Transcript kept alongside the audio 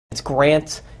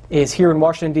Grant is here in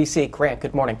Washington, D.C. Grant,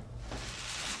 good morning.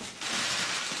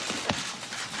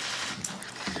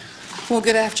 Well,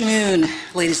 good afternoon,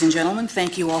 ladies and gentlemen.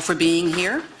 Thank you all for being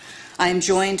here. I am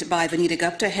joined by Vanita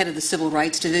Gupta, head of the Civil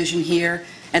Rights Division here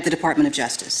at the Department of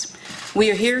Justice.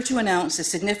 We are here to announce a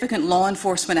significant law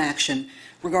enforcement action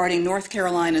regarding North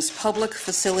Carolina's Public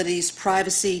Facilities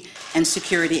Privacy and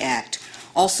Security Act,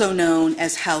 also known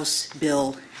as House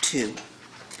Bill 2.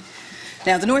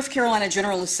 Now, the North Carolina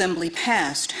General Assembly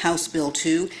passed House Bill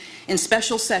 2 in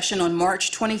special session on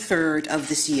March 23rd of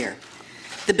this year.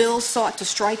 The bill sought to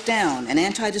strike down an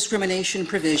anti-discrimination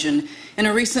provision in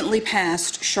a recently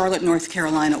passed Charlotte, North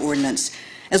Carolina ordinance,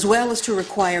 as well as to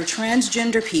require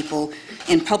transgender people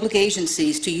in public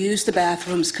agencies to use the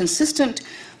bathrooms consistent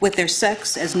with their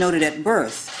sex as noted at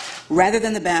birth, rather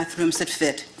than the bathrooms that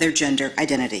fit their gender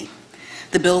identity.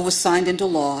 The bill was signed into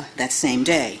law that same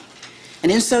day.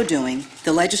 And in so doing,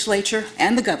 the legislature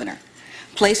and the governor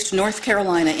placed North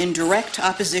Carolina in direct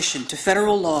opposition to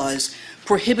federal laws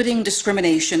prohibiting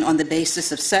discrimination on the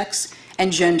basis of sex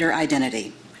and gender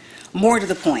identity. More to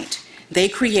the point, they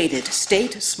created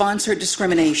state-sponsored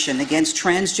discrimination against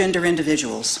transgender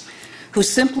individuals who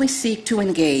simply seek to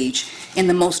engage in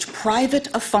the most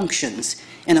private of functions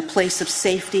in a place of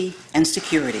safety and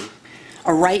security,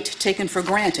 a right taken for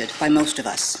granted by most of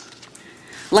us.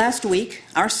 Last week,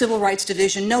 our Civil Rights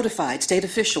Division notified state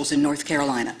officials in North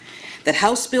Carolina that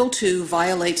House Bill 2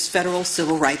 violates federal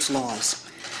civil rights laws.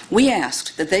 We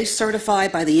asked that they certify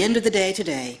by the end of the day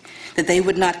today that they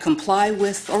would not comply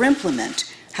with or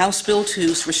implement House Bill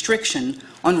 2's restriction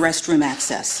on restroom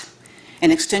access. An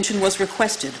extension was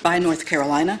requested by North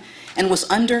Carolina and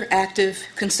was under active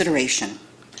consideration.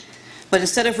 But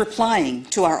instead of replying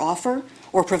to our offer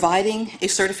or providing a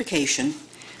certification,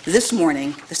 this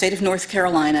morning, the state of North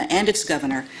Carolina and its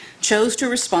governor chose to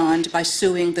respond by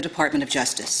suing the Department of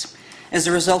Justice. As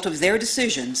a result of their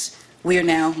decisions, we are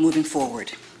now moving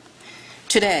forward.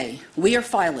 Today, we are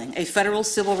filing a federal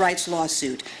civil rights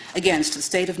lawsuit against the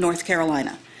state of North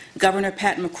Carolina, Governor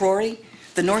Pat McCrory,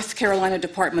 the North Carolina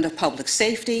Department of Public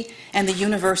Safety, and the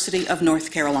University of North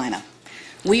Carolina.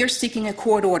 We are seeking a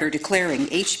court order declaring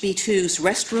HB 2's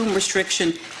restroom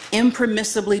restriction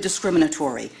impermissibly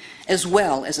discriminatory, as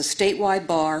well as a statewide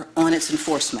bar on its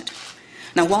enforcement.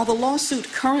 Now, while the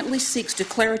lawsuit currently seeks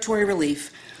declaratory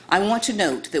relief, I want to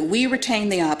note that we retain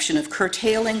the option of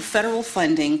curtailing federal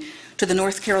funding to the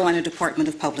North Carolina Department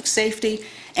of Public Safety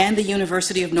and the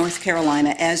University of North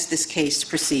Carolina as this case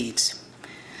proceeds.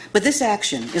 But this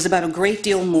action is about a great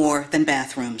deal more than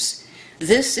bathrooms.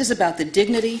 This is about the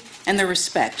dignity and the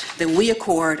respect that we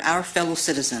accord our fellow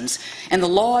citizens and the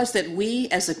laws that we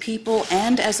as a people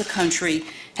and as a country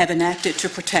have enacted to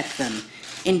protect them,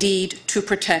 indeed, to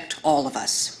protect all of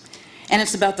us. And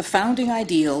it's about the founding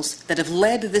ideals that have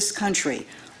led this country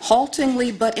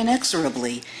haltingly but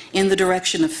inexorably in the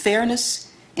direction of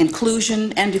fairness,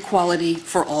 inclusion, and equality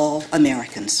for all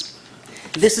Americans.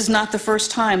 This is not the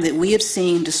first time that we have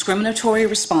seen discriminatory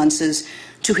responses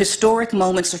to historic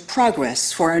moments of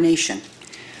progress for our nation.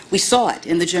 We saw it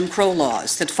in the Jim Crow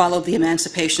laws that followed the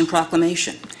Emancipation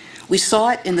Proclamation. We saw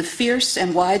it in the fierce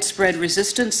and widespread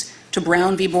resistance to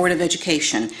Brown v. Board of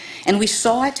Education, and we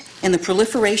saw it in the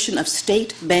proliferation of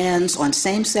state bans on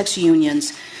same-sex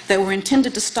unions that were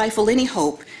intended to stifle any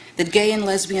hope that gay and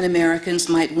lesbian Americans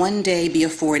might one day be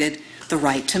afforded the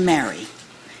right to marry.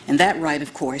 And that right,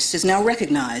 of course, is now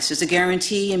recognized as a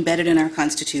guarantee embedded in our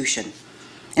Constitution.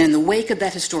 And in the wake of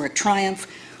that historic triumph,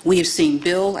 we have seen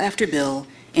bill after bill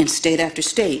in state after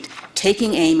state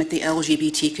taking aim at the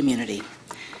LGBT community.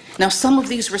 Now, some of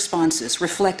these responses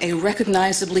reflect a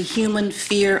recognizably human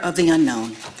fear of the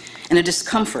unknown and a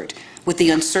discomfort with the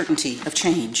uncertainty of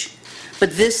change.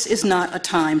 But this is not a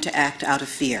time to act out of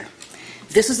fear.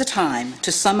 This is a time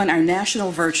to summon our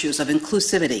national virtues of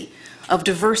inclusivity, of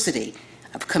diversity,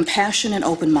 of compassion and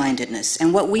open-mindedness.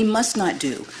 And what we must not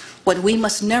do, what we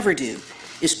must never do,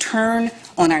 is turn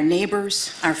on our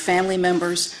neighbors, our family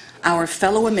members, our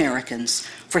fellow Americans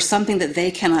for something that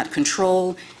they cannot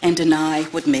control and deny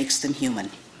what makes them human.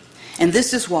 And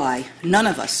this is why none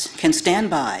of us can stand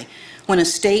by when a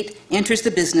state enters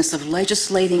the business of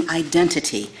legislating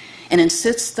identity and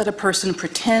insists that a person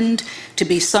pretend to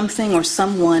be something or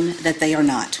someone that they are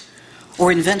not,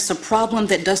 or invents a problem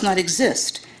that does not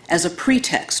exist as a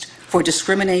pretext for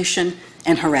discrimination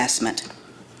and harassment.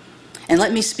 And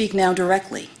let me speak now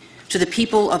directly to the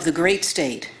people of the great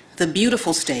state, the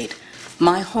beautiful state,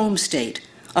 my home state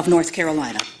of North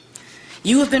Carolina.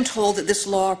 You have been told that this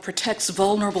law protects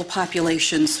vulnerable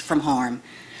populations from harm,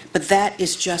 but that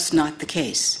is just not the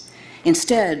case.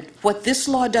 Instead, what this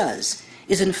law does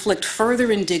is inflict further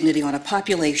indignity on a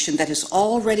population that has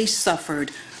already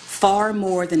suffered far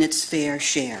more than its fair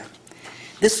share.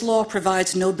 This law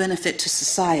provides no benefit to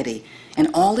society, and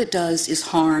all it does is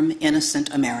harm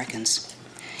innocent Americans.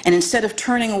 And instead of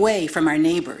turning away from our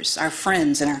neighbors, our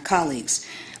friends, and our colleagues,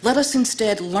 let us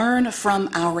instead learn from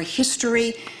our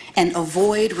history and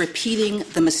avoid repeating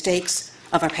the mistakes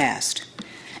of our past.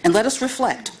 And let us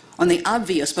reflect on the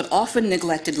obvious but often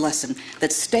neglected lesson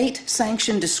that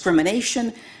state-sanctioned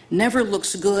discrimination never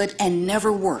looks good and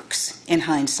never works in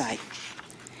hindsight.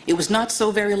 It was not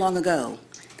so very long ago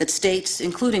that states,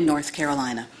 including North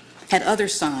Carolina, had other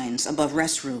signs above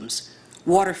restrooms,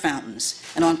 water fountains,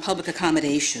 and on public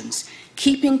accommodations,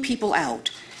 keeping people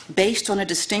out based on a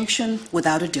distinction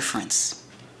without a difference.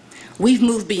 We've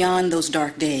moved beyond those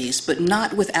dark days, but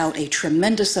not without a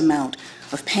tremendous amount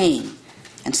of pain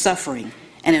and suffering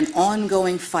and an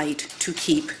ongoing fight to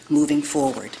keep moving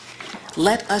forward.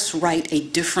 Let us write a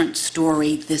different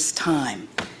story this time.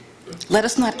 Let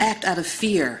us not act out of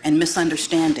fear and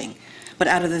misunderstanding, but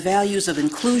out of the values of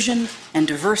inclusion and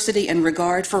diversity and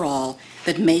regard for all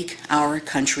that make our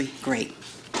country great.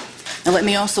 Now, let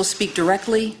me also speak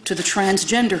directly to the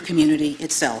transgender community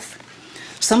itself.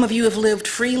 Some of you have lived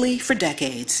freely for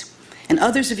decades, and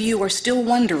others of you are still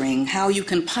wondering how you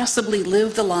can possibly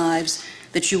live the lives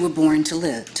that you were born to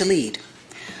lead.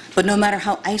 But no matter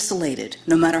how isolated,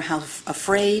 no matter how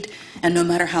afraid, and no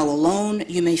matter how alone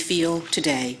you may feel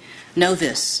today, know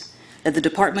this, that the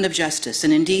Department of Justice,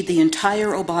 and indeed the entire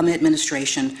Obama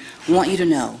administration, want you to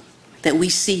know that we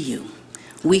see you,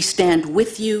 we stand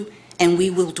with you, and we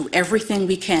will do everything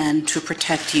we can to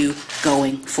protect you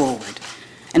going forward.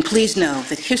 And please know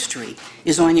that history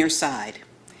is on your side.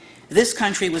 This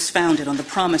country was founded on the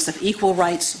promise of equal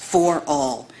rights for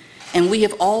all, and we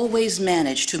have always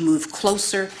managed to move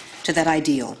closer to that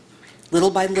ideal,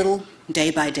 little by little, day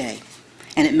by day.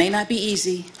 And it may not be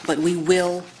easy, but we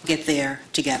will get there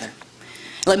together.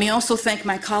 Let me also thank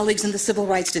my colleagues in the Civil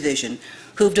Rights Division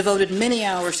who have devoted many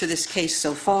hours to this case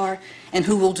so far and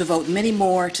who will devote many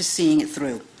more to seeing it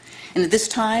through. And at this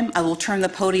time, I will turn the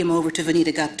podium over to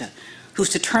Vanita Gupta, whose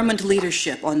determined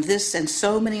leadership on this and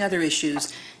so many other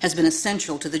issues has been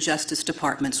essential to the Justice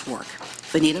Department's work.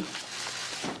 Vanita?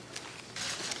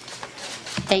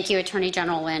 Thank you, Attorney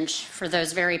General Lynch, for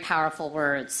those very powerful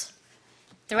words.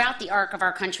 Throughout the arc of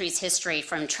our country's history,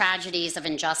 from tragedies of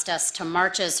injustice to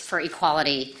marches for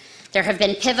equality, there have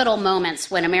been pivotal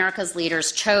moments when America's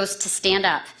leaders chose to stand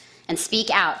up and speak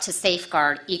out to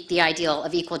safeguard the ideal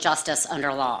of equal justice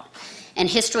under law. And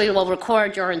history will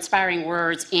record your inspiring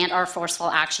words and our forceful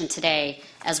action today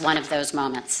as one of those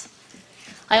moments.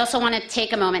 I also want to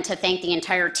take a moment to thank the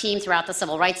entire team throughout the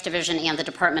Civil Rights Division and the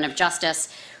Department of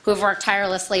Justice who have worked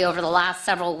tirelessly over the last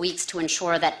several weeks to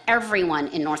ensure that everyone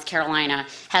in North Carolina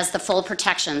has the full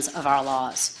protections of our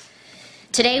laws.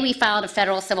 Today, we filed a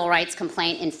federal civil rights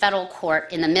complaint in federal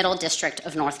court in the Middle District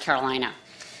of North Carolina.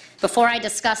 Before I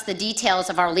discuss the details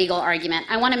of our legal argument,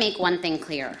 I want to make one thing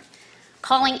clear.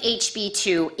 Calling HB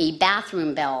 2 a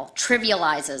bathroom bill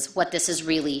trivializes what this is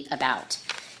really about.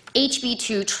 HB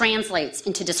 2 translates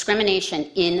into discrimination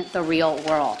in the real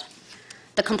world.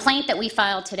 The complaint that we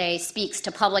filed today speaks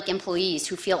to public employees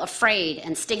who feel afraid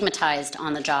and stigmatized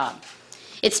on the job.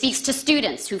 It speaks to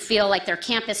students who feel like their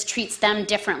campus treats them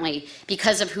differently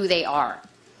because of who they are.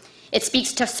 It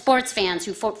speaks to sports fans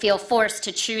who feel forced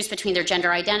to choose between their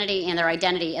gender identity and their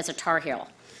identity as a Tar Heel.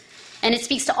 And it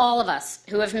speaks to all of us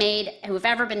who have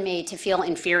ever been made to feel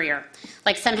inferior,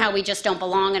 like somehow we just don't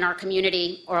belong in our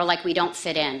community or like we don't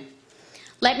fit in.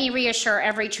 Let me reassure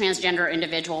every transgender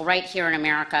individual right here in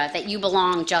America that you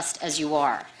belong just as you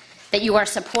are, that you are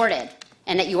supported,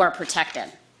 and that you are protected.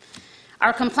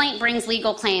 Our complaint brings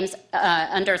legal claims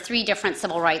under 3 different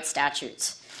civil rights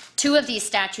statutes. 2 of these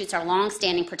statutes are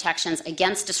long-standing protections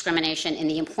against discrimination in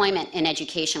the employment and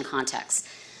education context.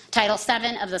 Title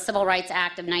VII of the Civil Rights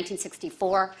Act of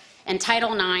 1964 and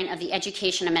Title IX of the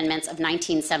Education Amendments of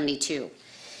 1972.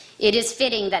 It is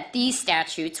fitting that these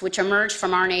statutes, which emerged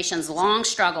from our nation's long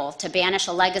struggle to banish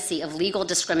a legacy of legal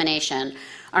discrimination,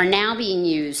 are now being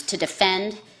used to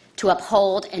defend, to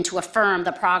uphold, and to affirm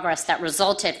the progress that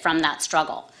resulted from that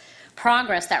struggle.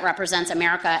 Progress that represents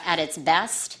America at its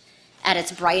best, at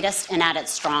its brightest, and at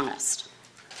its strongest.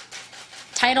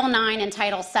 Title IX and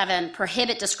Title VII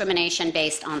prohibit discrimination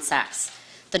based on sex.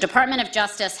 The Department of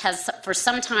Justice has for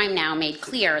some time now made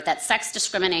clear that sex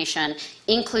discrimination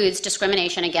includes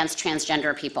discrimination against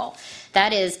transgender people.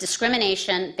 That is,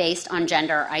 discrimination based on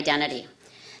gender identity.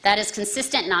 That is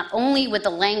consistent not only with the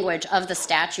language of the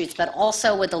statutes, but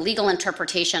also with the legal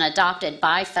interpretation adopted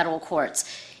by federal courts,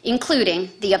 including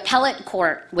the appellate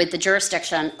court with the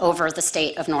jurisdiction over the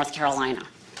state of North Carolina.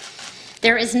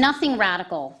 There is nothing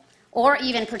radical or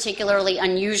even particularly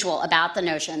unusual about the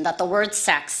notion that the word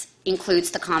sex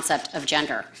includes the concept of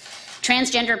gender.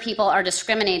 Transgender people are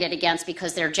discriminated against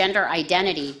because their gender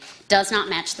identity does not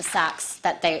match the sex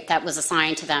that was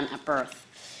assigned to them at birth.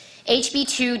 HB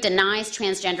 2 denies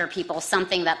transgender people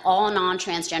something that all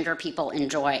non-transgender people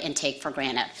enjoy and take for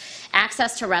granted: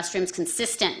 access to restrooms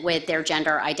consistent with their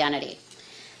gender identity.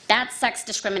 That's sex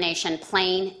discrimination,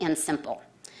 plain and simple.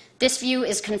 This view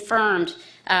is confirmed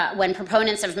when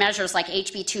proponents of measures like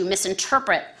HB 2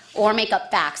 misinterpret or make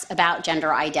up facts about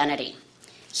gender identity.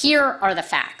 Here are the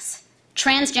facts.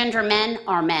 Transgender men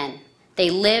are men. They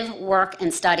live, work,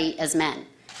 and study as men.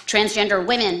 Transgender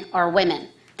women are women.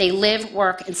 They live,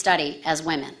 work, and study as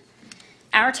women.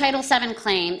 Our Title VII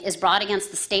claim is brought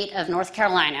against the state of North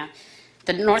Carolina,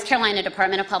 the North Carolina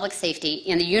Department of Public Safety,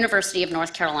 and the University of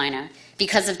North Carolina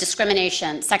because of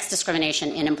discrimination, sex discrimination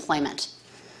in employment.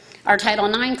 Our Title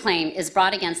IX claim is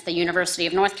brought against the University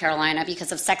of North Carolina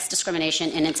because of sex discrimination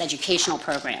in its educational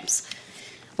programs.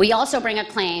 We also bring a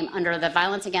claim under the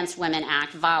Violence Against Women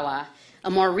Act, VAWA, a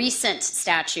more recent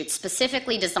statute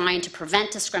specifically designed to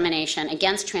prevent discrimination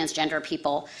against transgender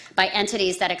people by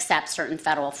entities that accept certain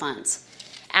federal funds.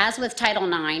 As with Title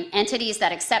IX, entities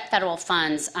that accept federal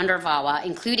funds under VAWA,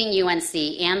 including UNC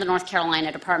and the North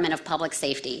Carolina Department of Public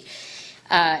Safety,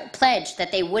 pledged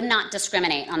that they would not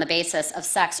discriminate on the basis of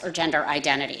sex or gender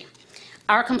identity.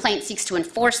 Our complaint seeks to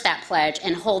enforce that pledge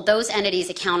and hold those entities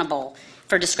accountable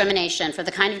for discrimination, for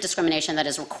the kind of discrimination that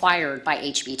is required by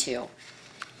HB 2.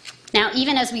 Now,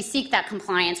 even as we seek that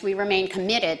compliance, we remain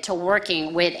committed to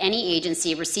working with any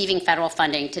agency receiving federal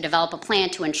funding to develop a plan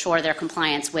to ensure their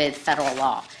compliance with federal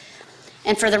law.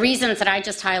 And for the reasons that I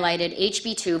just highlighted,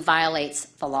 HB 2 violates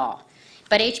the law.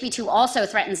 But HB 2 also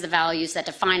threatens the values that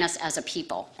define us as a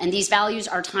people, and these values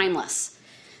are timeless.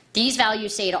 These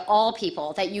values say to all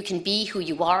people that you can be who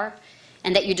you are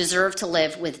and that you deserve to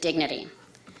live with dignity.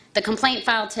 The complaint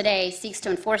filed today seeks to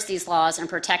enforce these laws and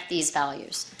protect these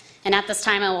values. And at this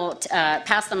time, I will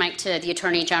pass the mic to the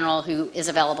Attorney General, who is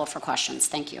available for questions.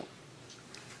 Thank you.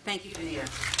 Thank you, Danita.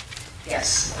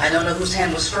 Yes, I don't know whose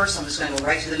hand was first. I'm just going to go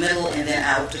right to the middle and then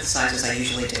out to the sides as I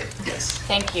usually do. Yes.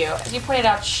 Thank you. As you pointed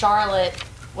out, Charlotte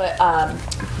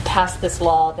passed this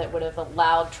law that would have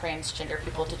allowed transgender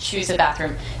people to choose a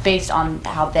bathroom based on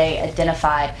how they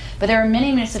identified. But there are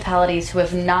many municipalities who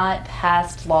have not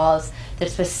passed laws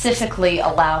that specifically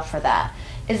allow for that.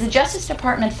 Is the Justice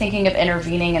Department thinking of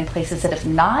intervening in places that have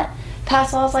not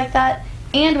passed laws like that?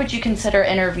 And would you consider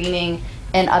intervening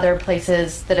in other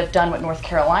places that have done what North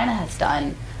Carolina has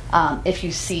done if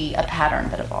you see a pattern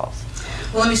that evolves?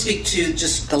 Well, let me speak to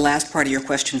just the last part of your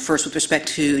question first with respect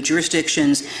to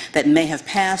jurisdictions that may have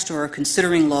passed or are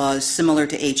considering laws similar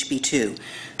to HB 2.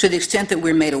 To the extent that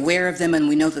we're made aware of them, and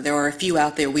we know that there are a few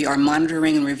out there, we are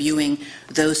monitoring and reviewing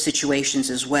those situations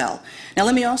as well. Now,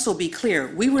 let me also be clear.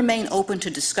 We remain open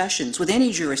to discussions with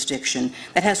any jurisdiction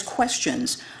that has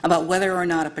questions about whether or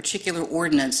not a particular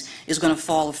ordinance is going to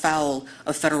fall afoul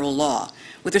of federal law.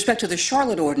 With respect to the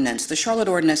Charlotte Ordinance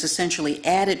essentially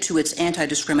added to its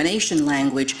anti-discrimination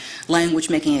language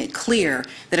making it clear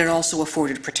that it also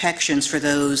afforded protections for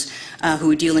those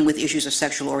who are dealing with issues of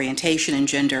sexual orientation and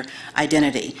gender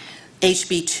identity.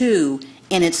 HB 2,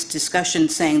 in its discussion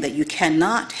saying that you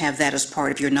cannot have that as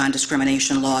part of your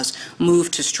non-discrimination laws,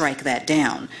 moved to strike that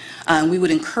down. We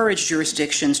would encourage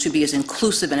jurisdictions to be as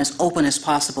inclusive and as open as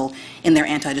possible in their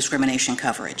anti-discrimination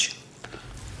coverage.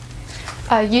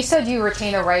 You said you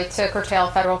retain a right to curtail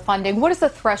federal funding. What is the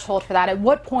threshold for that? At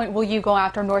what point will you go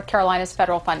after North Carolina's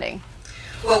federal funding?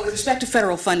 Well, with respect to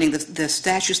federal funding, the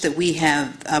statutes that we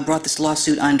have brought this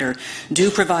lawsuit under do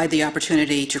provide the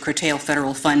opportunity to curtail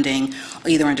federal funding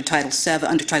either under Title IX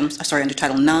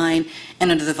and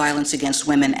under the Violence Against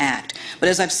Women Act. But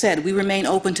as I've said, we remain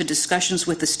open to discussions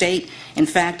with the state. In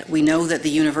fact, we know that the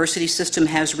university system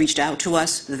has reached out to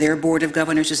us. Their Board of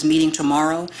Governors is meeting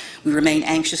tomorrow. We remain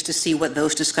anxious to see what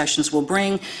those discussions will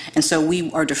bring, and so we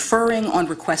are deferring on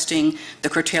requesting the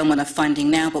curtailment of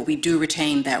funding now, but we do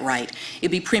retain that right.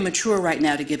 It'd be premature right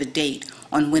now to give a date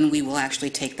on when we will actually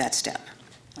take that step.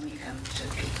 Let me come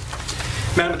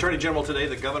to Madam Attorney General, today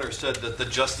the governor said that the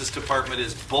Justice Department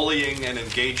is bullying and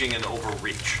engaging in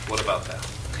overreach. What about that?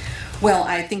 Well,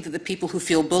 I think that the people who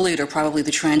feel bullied are probably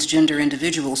the transgender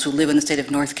individuals who live in the state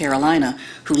of North Carolina,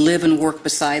 who live and work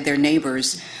beside their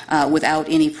neighbors without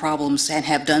any problems and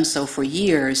have done so for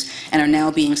years and are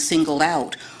now being singled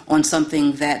out on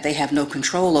something that they have no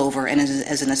control over and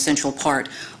as an essential part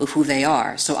of who they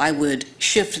are. So I would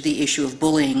shift the issue of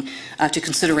bullying to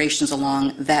considerations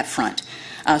along that front.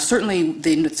 Certainly,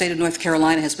 the state of North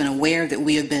Carolina has been aware that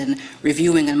we have been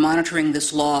reviewing and monitoring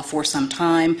this law for some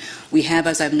time. We have,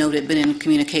 as I've noted, been in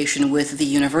communication with the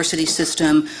university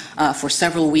system for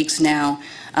several weeks now,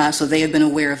 so they have been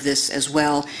aware of this as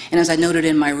well. And as I noted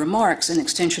in my remarks, an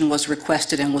extension was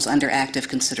requested and was under active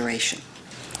consideration.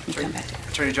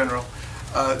 Attorney General,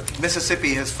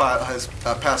 Mississippi has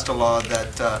passed a law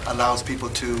that allows people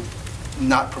to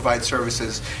not provide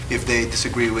services if they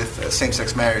disagree with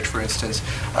same-sex marriage, for instance.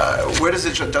 Where does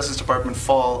the Justice Department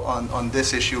fall on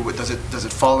this issue? Does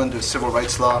it fall into civil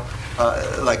rights law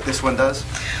like this one does?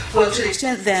 Well, to the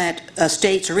extent that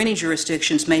states or any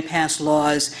jurisdictions may pass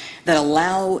laws that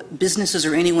allow businesses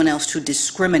or anyone else to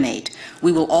discriminate,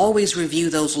 we will always review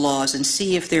those laws and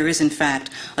see if there is, in fact,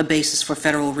 a basis for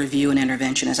federal review and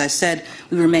intervention. As I said,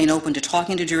 we remain open to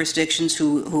talking to jurisdictions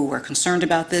who are concerned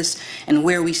about this, and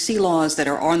where we see laws that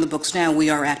are on the books now, we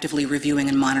are actively reviewing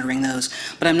and monitoring those.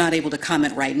 But I'm not able to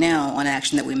comment right now on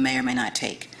action that we may or may not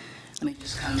take. Let me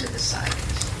just come to this side.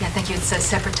 Yeah, thank you. It's a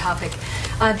separate topic.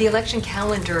 The election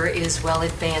calendar is well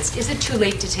advanced. Is it too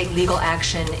late to take legal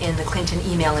action in the Clinton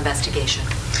email investigation?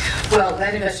 Well,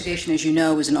 that investigation, as you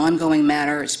know, is an ongoing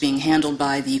matter. It's being handled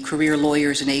by the career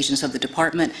lawyers and agents of the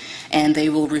department, and they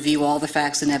will review all the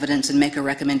facts and evidence and make a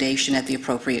recommendation at the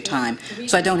appropriate time.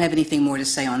 So I don't have anything more to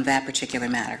say on that particular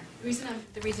matter.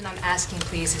 The reason I'm asking,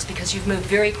 please, is because you've moved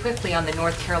very quickly on the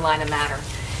North Carolina matter.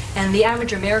 And the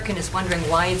average American is wondering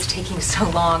why it's taking so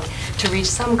long to reach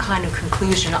some kind of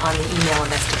conclusion on the email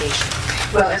investigation.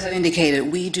 Well, as I've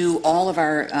indicated, we do all of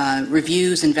our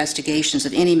reviews, investigations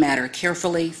of any matter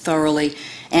carefully, thoroughly,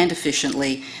 and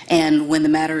efficiently. And when the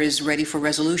matter is ready for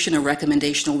resolution, a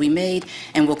recommendation will be made,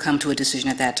 and we'll come to a decision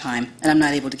at that time. And I'm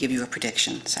not able to give you a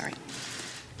prediction. Sorry.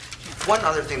 One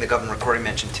other thing that Governor McCrory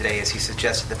mentioned today is he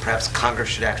suggested that perhaps Congress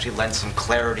should actually lend some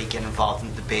clarity, get involved in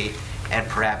the debate, and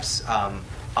perhaps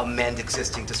amend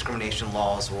existing discrimination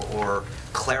laws or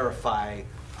clarify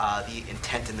the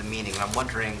intent and the meaning. And I'm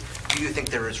wondering, do you think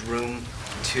there is room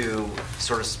to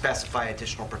sort of specify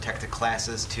additional protected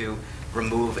classes to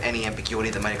remove any ambiguity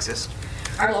that might exist?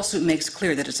 Our lawsuit makes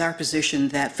clear that it's our position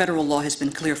that federal law has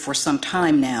been clear for some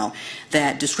time now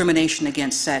that discrimination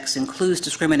against sex includes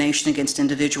discrimination against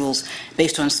individuals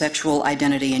based on sexual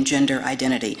identity and gender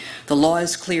identity. The law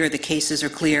is clear, the cases are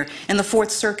clear, and the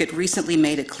Fourth Circuit recently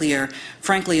made it clear,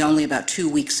 frankly, only about 2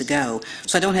 weeks ago.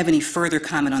 So I don't have any further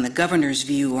comment on the governor's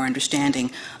view or understanding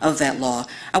of that law.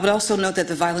 I would also note that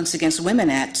the Violence Against Women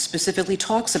Act specifically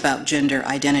talks about gender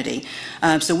identity.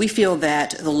 So we feel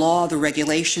that the law, the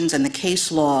regulations, and the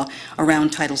case law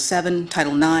around Title VII,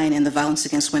 Title IX, and the Violence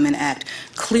Against Women Act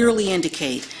clearly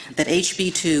indicate that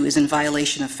HB 2 is in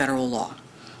violation of federal law.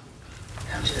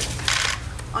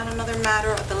 On another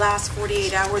matter, the last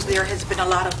 48 hours, there has been a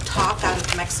lot of talk out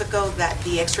of Mexico that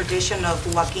the extradition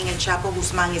of Joaquin El Chapo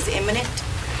Guzman is imminent.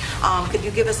 Could you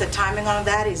give us a timing on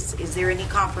that? Is there any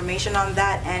confirmation on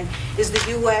that? And is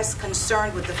the U.S.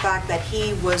 concerned with the fact that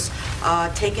he was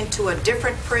taken to a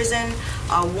different prison,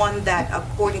 one that,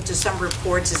 according to some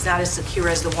reports, is not as secure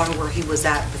as the one where he was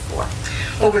at before?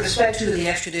 Well, with respect to the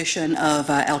extradition of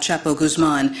El Chapo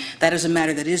Guzman, that is a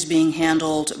matter that is being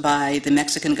handled by the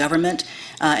Mexican government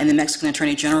and the Mexican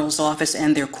Attorney General's office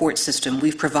and their court system.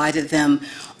 We've provided them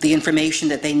the information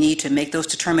that they need to make those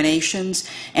determinations,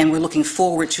 and we're looking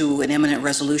forward to an imminent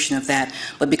resolution of that.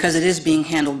 But because it is being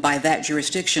handled by that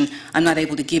jurisdiction, I'm not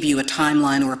able to give you a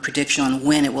timeline or a prediction on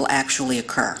when it will actually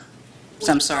occur.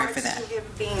 So I'm sorry for that. With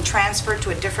regards to him being transferred to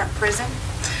a different prison?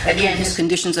 Again, his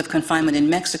conditions of confinement in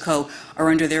Mexico are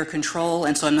under their control,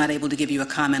 and so I'm not able to give you a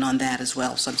comment on that as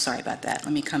well. So I'm sorry about that.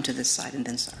 Let me come to this side and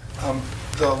then sorry.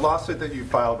 The lawsuit that you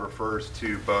filed refers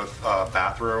to both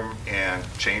bathroom and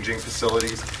changing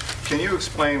facilities. Can you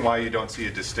explain why you don't see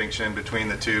a distinction between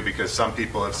the two? Because some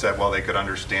people have said, well, they could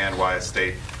understand why a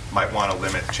state might want to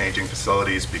limit changing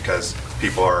facilities because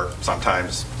people are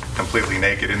sometimes completely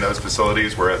naked in those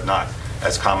facilities, whereas not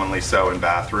as commonly so in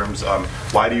bathrooms.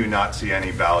 Why do you not see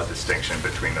any valid distinction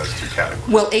between those two categories?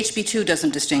 Well, HB 2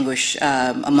 doesn't distinguish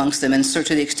amongst them, and so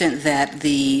to the extent that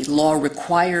the law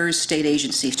requires state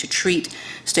agencies to treat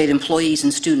state employees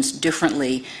and students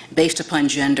differently based upon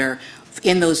gender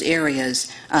in those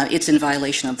areas, it's in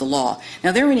violation of the law.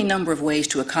 Now, there are any number of ways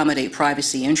to accommodate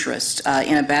privacy interests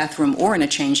in a bathroom or in a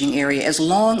changing area as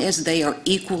long as they are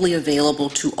equally available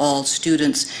to all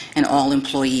students and all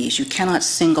employees. You cannot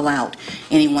single out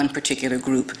any one particular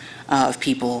group of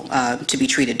people to be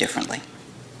treated differently.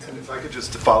 And if I could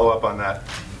just follow up on that,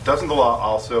 doesn't the law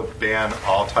also ban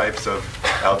all types of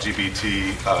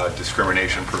LGBT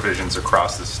discrimination provisions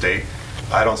across the state?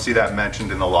 I don't see that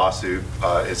mentioned in the lawsuit.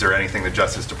 Is there anything the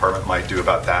Justice Department might do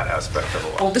about that aspect of the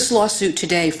law? Well, this lawsuit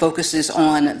today focuses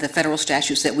on the federal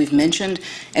statutes that we've mentioned.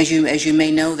 As you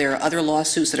may know, there are other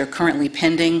lawsuits that are currently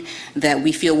pending that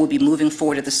we feel will be moving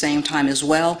forward at the same time as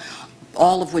well,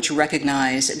 all of which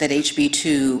recognize that HB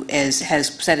 2 has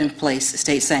set in place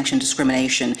state-sanctioned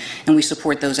discrimination, and we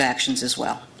support those actions as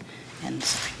well. And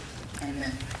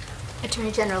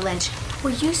Attorney General Lynch, were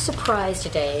you surprised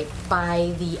today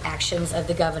by the actions of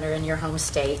the governor in your home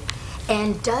state?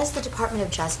 And does the Department of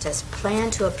Justice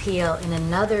plan to appeal in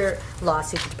another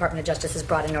lawsuit the Department of Justice has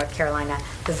brought in North Carolina,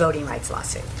 the voting rights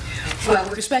lawsuit? Well,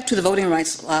 with respect to the voting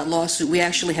rights lawsuit, we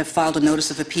actually have filed a notice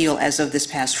of appeal as of this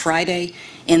past Friday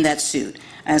in that suit.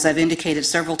 As I've indicated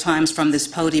several times from this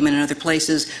podium and in other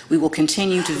places, we will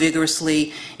continue to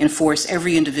vigorously enforce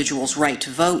every individual's right to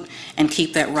vote and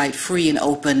keep that right free and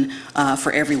open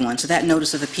for everyone. So that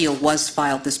notice of appeal was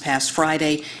filed this past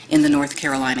Friday in the North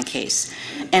Carolina case.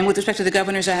 And with respect to the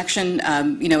governor's action,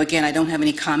 again, I don't have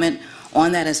any comment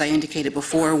on that. As I indicated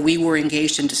before, we were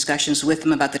engaged in discussions with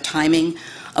them about the timing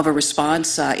of a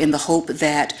response in the hope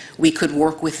that we could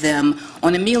work with them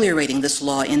on ameliorating this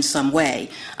law in some way.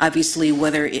 Obviously,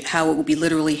 how it will be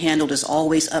literally handled is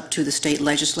always up to the state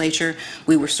legislature.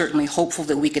 We were certainly hopeful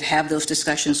that we could have those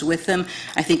discussions with them.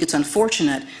 I think it's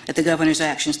unfortunate that the governor's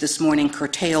actions this morning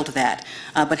curtailed that.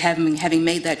 But having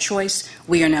made that choice,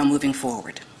 we are now moving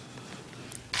forward.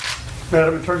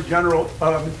 Madam Attorney General,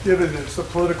 given it's the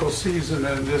political season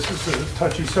and this is a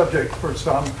touchy subject for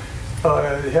some,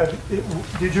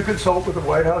 did you consult with the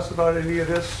White House about any of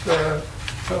this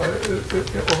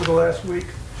over the last week?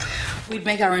 We'd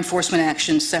make our enforcement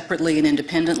actions separately and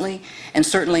independently, and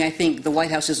certainly I think the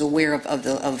White House is aware of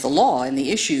the law and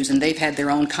the issues, and they've had their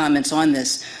own comments on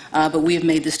this. But we have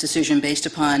made this decision based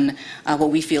upon what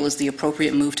we feel is the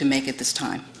appropriate move to make at this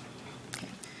time. Okay.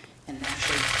 And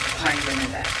actually,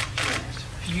 behind that.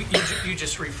 You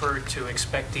just referred to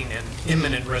expecting an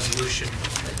imminent resolution.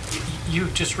 You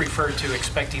just referred to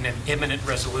expecting an imminent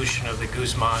resolution of the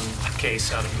Guzman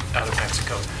case out of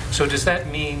Mexico. So does that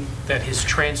mean that his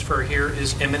transfer here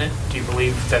is imminent? Do you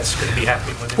believe that's going to be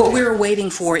happening with him? What we're waiting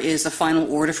for is a final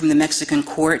order from the Mexican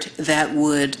court that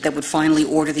would finally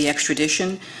order the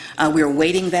extradition. We are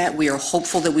awaiting that. We are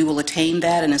hopeful that we will attain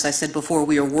that. And as I said before,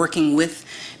 we are working with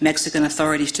Mexican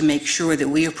authorities to make sure that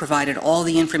we have provided all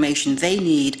the information they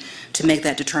need to make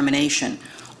that determination.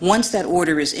 Once that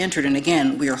order is entered, and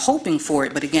again, we are hoping for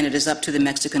it, but again, it is up to the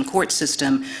Mexican court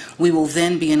system, we will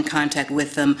then be in contact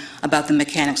with them about the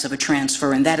mechanics of a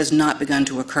transfer, and that has not begun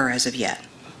to occur as of yet.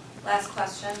 Last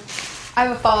question. I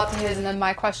have a follow-up to his and then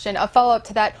my question. A follow-up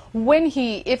to that,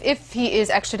 if he is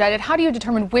extradited, how do you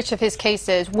determine which of his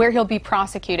cases, where he'll be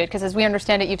prosecuted? Because as we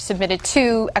understand it, you've submitted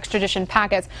 2 extradition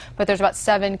packets, but there's about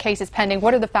 7 cases pending.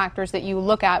 What are the factors that you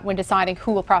look at when deciding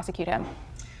who will prosecute him?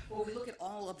 Well, we look at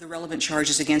all of the relevant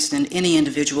charges against any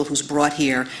individual who's brought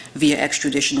here via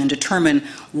extradition and determine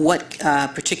what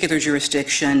particular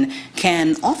jurisdiction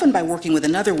can, often by working with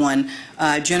another one,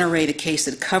 generate a case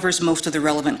that covers most of the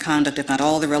relevant conduct, if not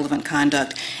all the relevant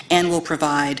conduct, and will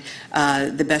provide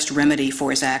the best remedy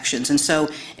for his actions. And so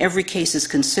every case is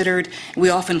considered. We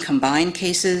often combine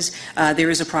cases. There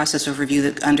is a process of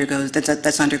review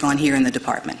that's undergone here in the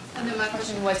department. And then my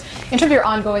question was, in terms of your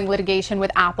ongoing litigation with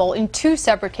Apple, in 2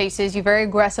 separate cases, you very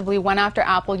aggressively went after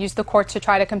Apple, used the courts to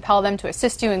try to compel them to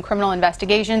assist you in criminal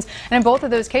investigations. And in both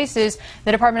of those cases,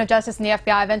 the Department of Justice and the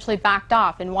FBI eventually backed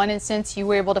off. In one instance, you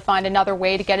were able to find another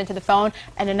way to get into the phone.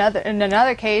 And in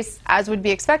another case, as would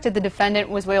be expected, the defendant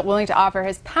was willing to offer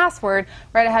his password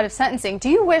right ahead of sentencing. Do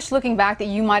you wish, looking back, that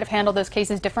you might have handled those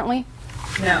cases differently?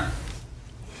 No.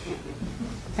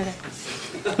 Okay.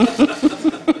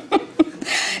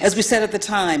 As we said at the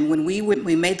time, when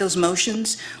we made those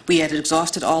motions, we had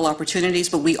exhausted all opportunities,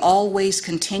 but we always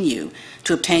continue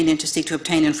to obtain and to seek to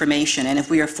obtain information. And if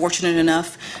we are fortunate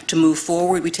enough to move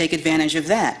forward, we take advantage of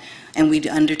that. And we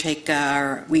undertake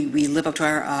we live up to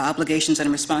our obligations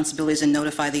and responsibilities and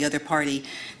notify the other party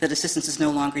that assistance is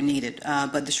no longer needed.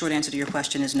 But the short answer to your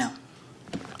question is no.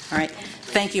 All right.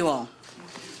 Thank you all.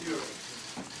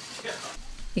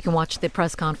 You can watch the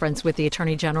press conference with the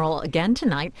Attorney General again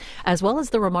tonight, as well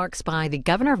as the remarks by the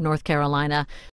Governor of North Carolina,